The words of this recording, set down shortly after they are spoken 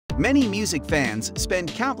Many music fans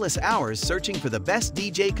spend countless hours searching for the best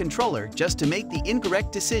DJ controller just to make the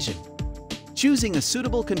incorrect decision. Choosing a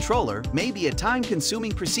suitable controller may be a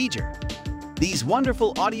time-consuming procedure. These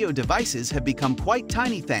wonderful audio devices have become quite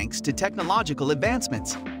tiny thanks to technological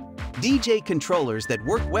advancements. DJ controllers that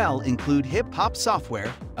work well include hip-hop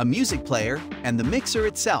software, a music player, and the mixer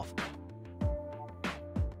itself.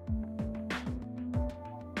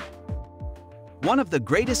 One of the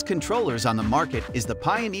greatest controllers on the market is the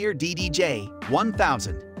Pioneer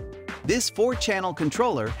DDJ-1000. This 4-channel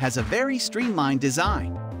controller has a very streamlined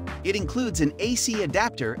design. It includes an AC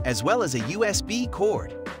adapter as well as a USB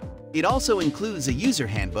cord. It also includes a user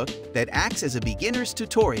handbook that acts as a beginner's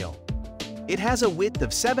tutorial. It has a width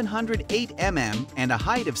of 708 mm and a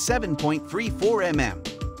height of 7.34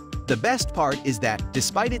 mm. The best part is that,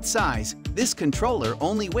 despite its size, this controller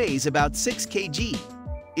only weighs about 6 kg.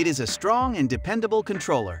 It is a strong and dependable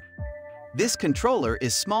controller. This controller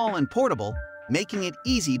is small and portable, making it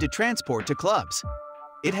easy to transport to clubs.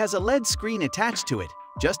 It has a LED screen attached to it,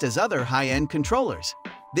 just as other high-end controllers.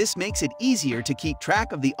 This makes it easier to keep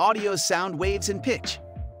track of the audio's sound waves and pitch.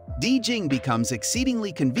 DJing becomes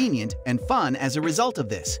exceedingly convenient and fun as a result of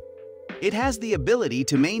this. It has the ability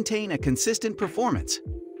to maintain a consistent performance.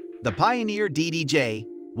 The Pioneer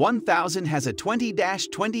DDJ-1000 has a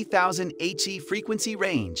 20-20,000 Hz frequency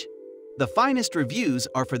range. The finest reviews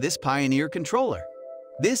are for this Pioneer controller.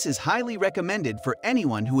 This is highly recommended for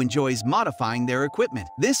anyone who enjoys modifying their equipment.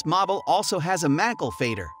 This model also has a mantle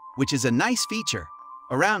fader, which is a nice feature.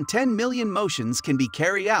 Around 10 million motions can be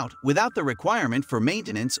carried out without the requirement for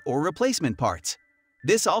maintenance or replacement parts.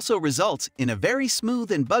 This also results in a very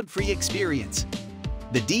smooth and bug-free experience.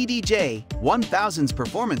 The DDJ-1000's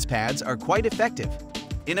performance pads are quite effective.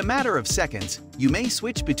 In a matter of seconds, you may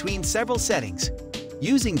switch between several settings.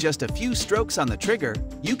 Using just a few strokes on the trigger,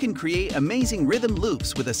 you can create amazing rhythm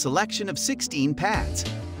loops with a selection of 16 pads.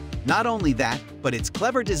 Not only that, but its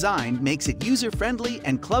clever design makes it user-friendly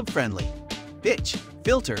and club-friendly. Pitch,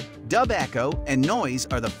 filter, dub echo, and noise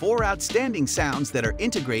are the 4 outstanding sounds that are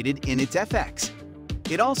integrated in its FX.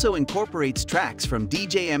 It also incorporates tracks from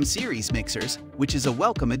DJM series mixers, which is a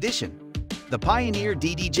welcome addition. The Pioneer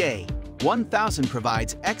DDJ-1000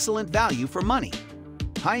 provides excellent value for money.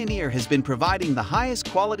 Pioneer has been providing the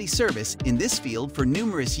highest quality service in this field for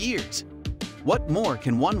numerous years. What more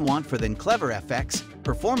can one want for than clever FX,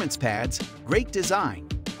 performance pads, great design,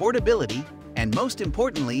 portability, and most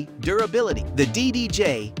importantly, durability? The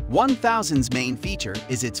DDJ-1000's main feature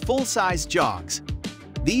is its full-size jogs.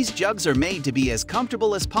 These jugs are made to be as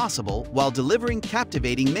comfortable as possible while delivering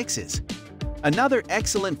captivating mixes. Another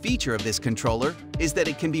excellent feature of this controller is that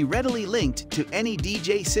it can be readily linked to any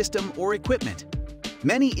DJ system or equipment.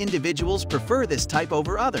 Many individuals prefer this type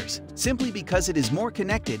over others, simply because it is more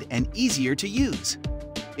connected and easier to use.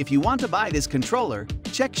 If you want to buy this controller,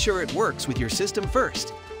 check sure it works with your system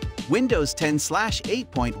first. Windows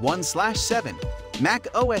 10/8.1/7, Mac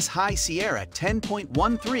OS High Sierra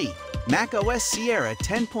 10.13, Mac OS Sierra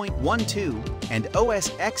 10.12, and OS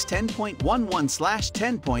X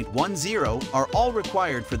 10.11/10.10 are all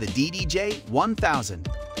required for the DDJ-1000.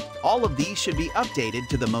 All of these should be updated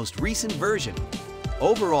to the most recent version.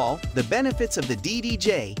 Overall, the benefits of the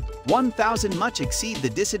DDJ-1000 much exceed the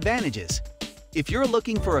disadvantages. If you're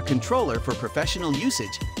looking for a controller for professional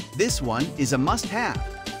usage, this one is a must-have.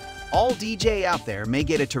 All DJ out there may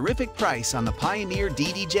get a terrific price on the Pioneer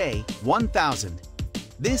DDJ-1000.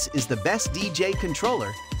 This is the best DJ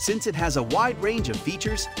controller since it has a wide range of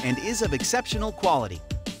features and is of exceptional quality.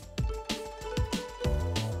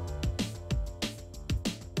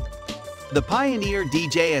 The Pioneer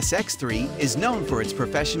DJ-SX3 is known for its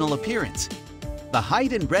professional appearance. The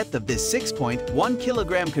height and breadth of this 6.1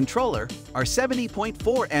 kg controller are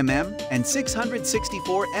 70.4 mm and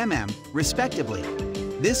 664 mm, respectively.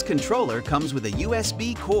 This controller comes with a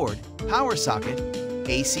USB cord, power socket,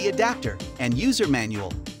 AC adapter, and user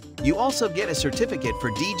manual. You also get a certificate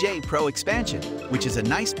for DJ Pro expansion, which is a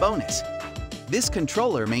nice bonus. This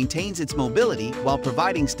controller maintains its mobility while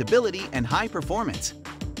providing stability and high performance.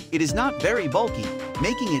 It is not very bulky,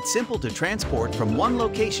 making it simple to transport from one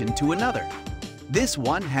location to another. This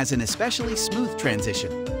one has an especially smooth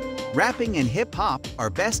transition. Rapping and hip-hop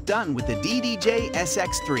are best done with the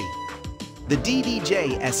DDJ-SX3. The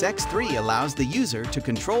DDJ-SX3 allows the user to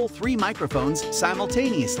control 3 microphones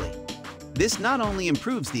simultaneously. This not only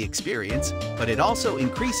improves the experience, but it also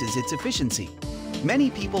increases its efficiency. Many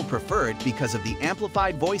people prefer it because of the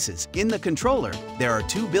amplified voices. In the controller, there are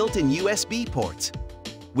 2 built-in USB ports.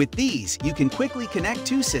 With these, you can quickly connect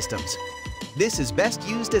 2 systems. This is best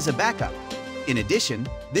used as a backup. In addition,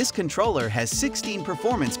 this controller has 16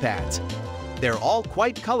 performance pads. They're all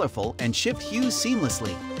quite colorful and shift hues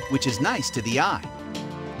seamlessly, which is nice to the eye.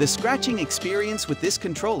 The scratching experience with this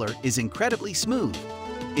controller is incredibly smooth.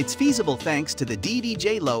 It's feasible thanks to the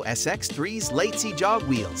DDJ Low SX3's lacy jog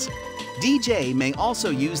wheels. DJ may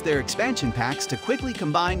also use their expansion packs to quickly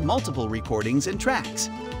combine multiple recordings and tracks.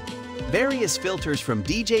 Various filters from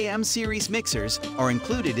DJM series mixers are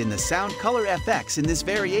included in the Sound Color FX in this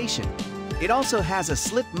variation. It also has a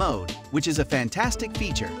slip mode, which is a fantastic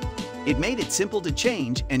feature. It made it simple to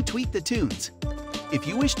change and tweak the tunes. If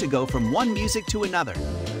you wish to go from one music to another,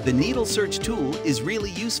 the needle search tool is really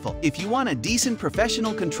useful. If you want a decent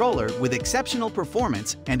professional controller with exceptional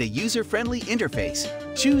performance and a user-friendly interface,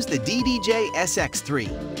 choose the DDJ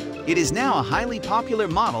SX3. It is now a highly popular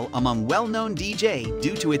model among well-known DJ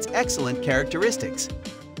due to its excellent characteristics.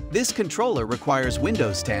 This controller requires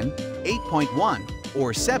Windows 10, 8.1,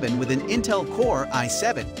 or 7 with an Intel Core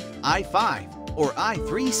i7, i5, or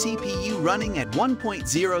i3 CPU running at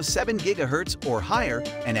 1.07 GHz or higher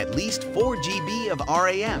and at least 4 GB of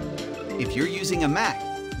RAM. If you're using a Mac,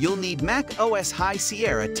 you'll need Mac OS High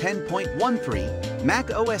Sierra 10.13,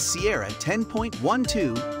 Mac OS Sierra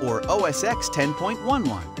 10.12, or OS X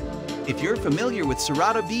 10.11. If you're familiar with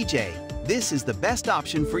Serato DJ, this is the best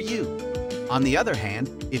option for you. On the other hand,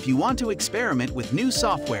 if you want to experiment with new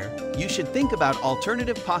software, you should think about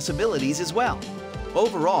alternative possibilities as well.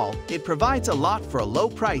 Overall, it provides a lot for a low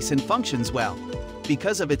price and functions well.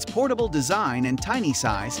 Because of its portable design and tiny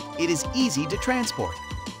size, it is easy to transport.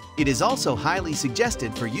 It is also highly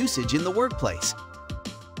suggested for usage in the workplace.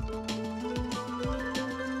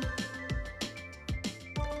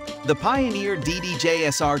 The Pioneer DDJ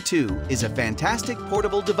SR2 is a fantastic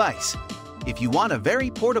portable device. If you want a very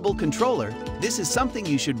portable controller, this is something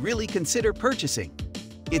you should really consider purchasing.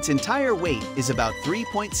 Its entire weight is about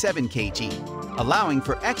 3.7 kg, allowing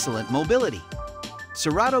for excellent mobility.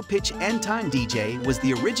 Serato Pitch and Time DJ was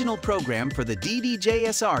the original program for the DDJ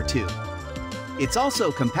SR2. It's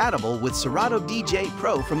also compatible with Serato DJ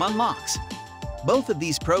Pro from Unlocks. Both of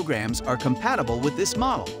these programs are compatible with this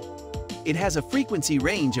model. It has a frequency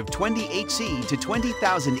range of 20 Hz to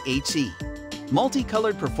 20,000 Hz.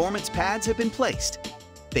 Multicolored performance pads have been placed.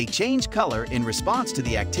 They change color in response to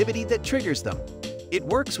the activity that triggers them. It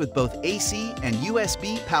works with both AC and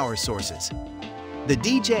USB power sources. The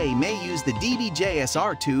DJ may use the DDJ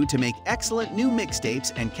SR2 to make excellent new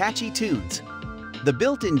mixtapes and catchy tunes. The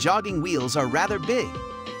built-in jogging wheels are rather big.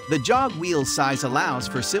 The jog wheel size allows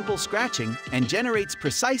for simple scratching and generates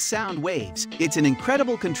precise sound waves. It's an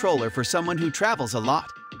incredible controller for someone who travels a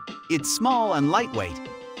lot. It's small and lightweight,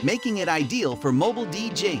 making it ideal for mobile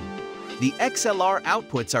DJing. The XLR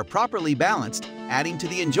outputs are properly balanced, adding to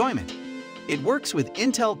the enjoyment. It works with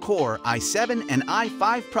Intel Core i7 and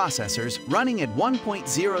i5 processors running at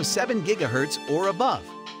 1.07 GHz or above.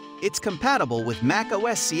 It's compatible with Mac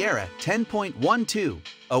OS Sierra 10.12,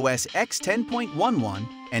 OS X 10.11,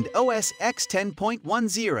 and OS X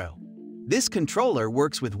 10.10. This controller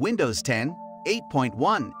works with Windows 10,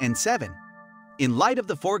 8.1, and 7. In light of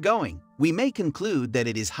the foregoing, we may conclude that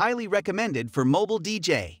it is highly recommended for mobile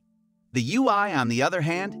DJ. The UI, on the other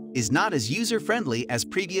hand, is not as user-friendly as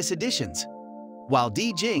previous editions. While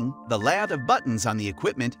DJing, the layout of buttons on the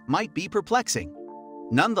equipment might be perplexing.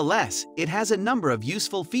 Nonetheless, it has a number of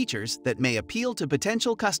useful features that may appeal to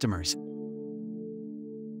potential customers.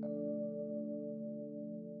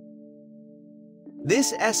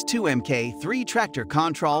 This S2MK3 Traktor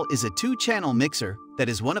Kontrol is a 2-channel mixer that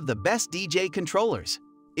is one of the best DJ controllers.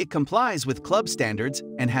 It complies with club standards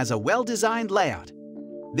and has a well-designed layout.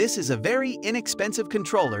 This is a very inexpensive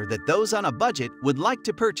controller that those on a budget would like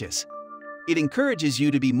to purchase. It encourages you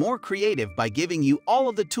to be more creative by giving you all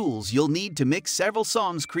of the tools you'll need to mix several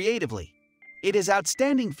songs creatively. It has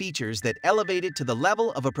outstanding features that elevate it to the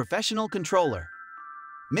level of a professional controller.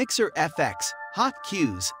 Mixer FX, hot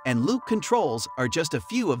cues, and loop controls are just a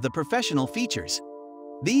few of the professional features.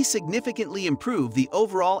 These significantly improve the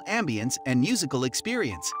overall ambience and musical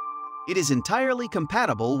experience. It is entirely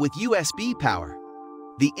compatible with USB power.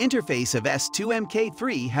 The interface of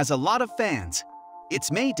S2MK3 has a lot of fans.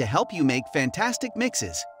 It's made to help you make fantastic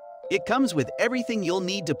mixes. It comes with everything you'll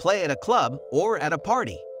need to play at a club or at a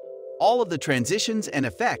party. All of the transitions and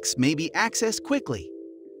effects may be accessed quickly.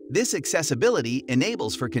 This accessibility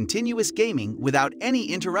enables for continuous gaming without any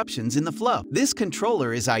interruptions in the flow. This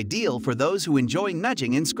controller is ideal for those who enjoy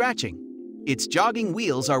nudging and scratching. Its jogging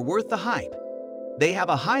wheels are worth the hype. They have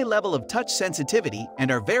a high level of touch sensitivity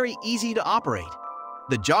and are very easy to operate.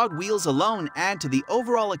 The jog wheels alone add to the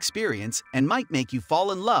overall experience and might make you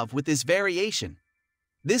fall in love with this variation.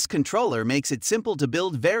 This controller makes it simple to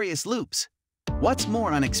build various loops. What's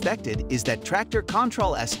more unexpected is that Traktor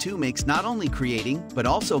Kontrol S2 makes not only creating but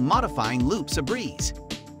also modifying loops a breeze.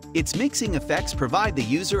 Its mixing effects provide the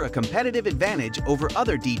user a competitive advantage over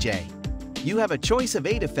other DJ. You have a choice of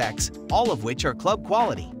 8 effects, all of which are club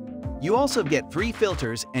quality. You also get 3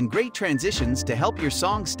 filters and great transitions to help your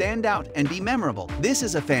song stand out and be memorable. This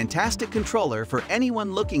is a fantastic controller for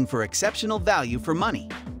anyone looking for exceptional value for money.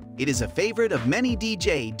 It is a favorite of many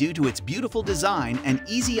DJ due to its beautiful design and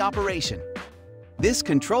easy operation. This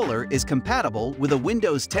controller is compatible with a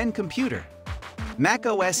Windows 10 computer.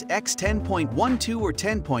 macOS X 10.12 or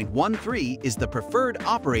 10.13 is the preferred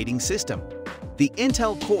operating system. The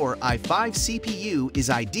Intel Core i5 CPU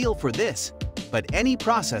is ideal for this, but any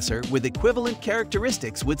processor with equivalent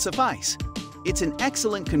characteristics would suffice. It's an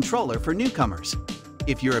excellent controller for newcomers.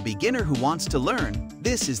 If you're a beginner who wants to learn,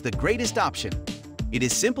 this is the greatest option. It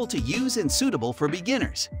is simple to use and suitable for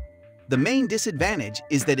beginners. The main disadvantage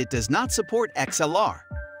is that it does not support XLR,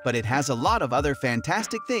 but it has a lot of other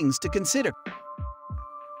fantastic things to consider.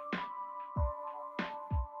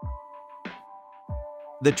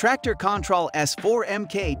 The Traktor Kontrol S4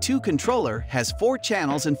 MK2 controller has 4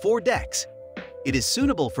 channels and 4 decks. It is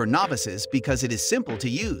suitable for novices because it is simple to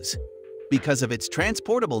use. Because of its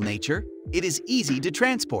transportable nature, it is easy to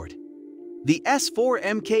transport. The S4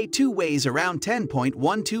 MK2 weighs around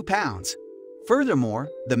 10.12 pounds. Furthermore,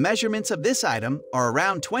 the measurements of this item are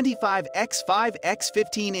around 25 x 5 x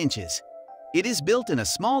 15 inches. It is built in a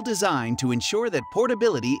small design to ensure that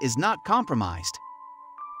portability is not compromised.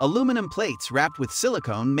 Aluminum plates wrapped with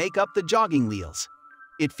silicone make up the jogging wheels.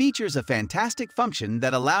 It features a fantastic function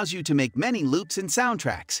that allows you to make many loops and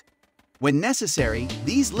soundtracks. When necessary,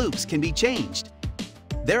 these loops can be changed.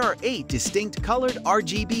 There are 8 distinct colored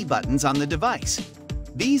RGB buttons on the device.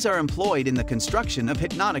 These are employed in the construction of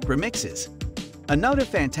hypnotic remixes. Another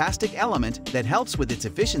fantastic element that helps with its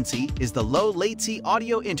efficiency is the low latency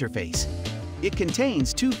audio interface. It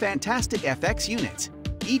contains 2 fantastic FX units,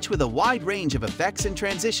 each with a wide range of effects and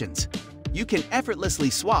transitions. You can effortlessly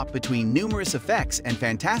swap between numerous effects and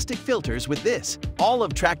fantastic filters with this. All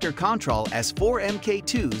of Traktor Kontrol S4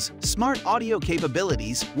 MK2's smart audio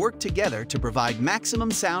capabilities work together to provide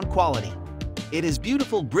maximum sound quality. It has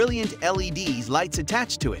beautiful, brilliant LED lights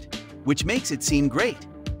attached to it, which makes it seem great.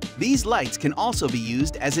 These lights can also be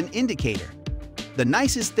used as an indicator. The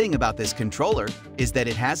nicest thing about this controller is that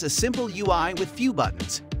it has a simple UI with few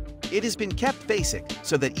buttons. It has been kept basic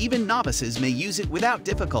so that even novices may use it without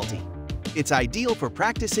difficulty. It's ideal for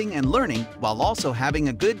practicing and learning while also having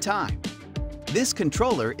a good time. This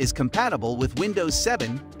controller is compatible with Windows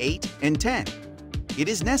 7, 8, and 10. It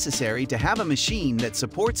is necessary to have a machine that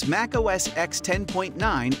supports macOS X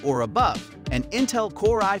 10.9 or above, an Intel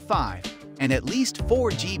Core i5, and at least 4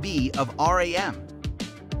 GB of RAM.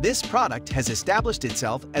 This product has established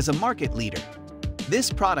itself as a market leader. This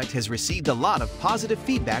product has received a lot of positive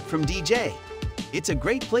feedback from DJ. It's a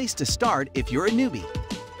great place to start if you're a newbie.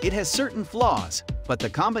 It has certain flaws, but the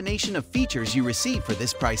combination of features you receive for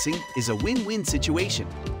this pricing is a win-win situation.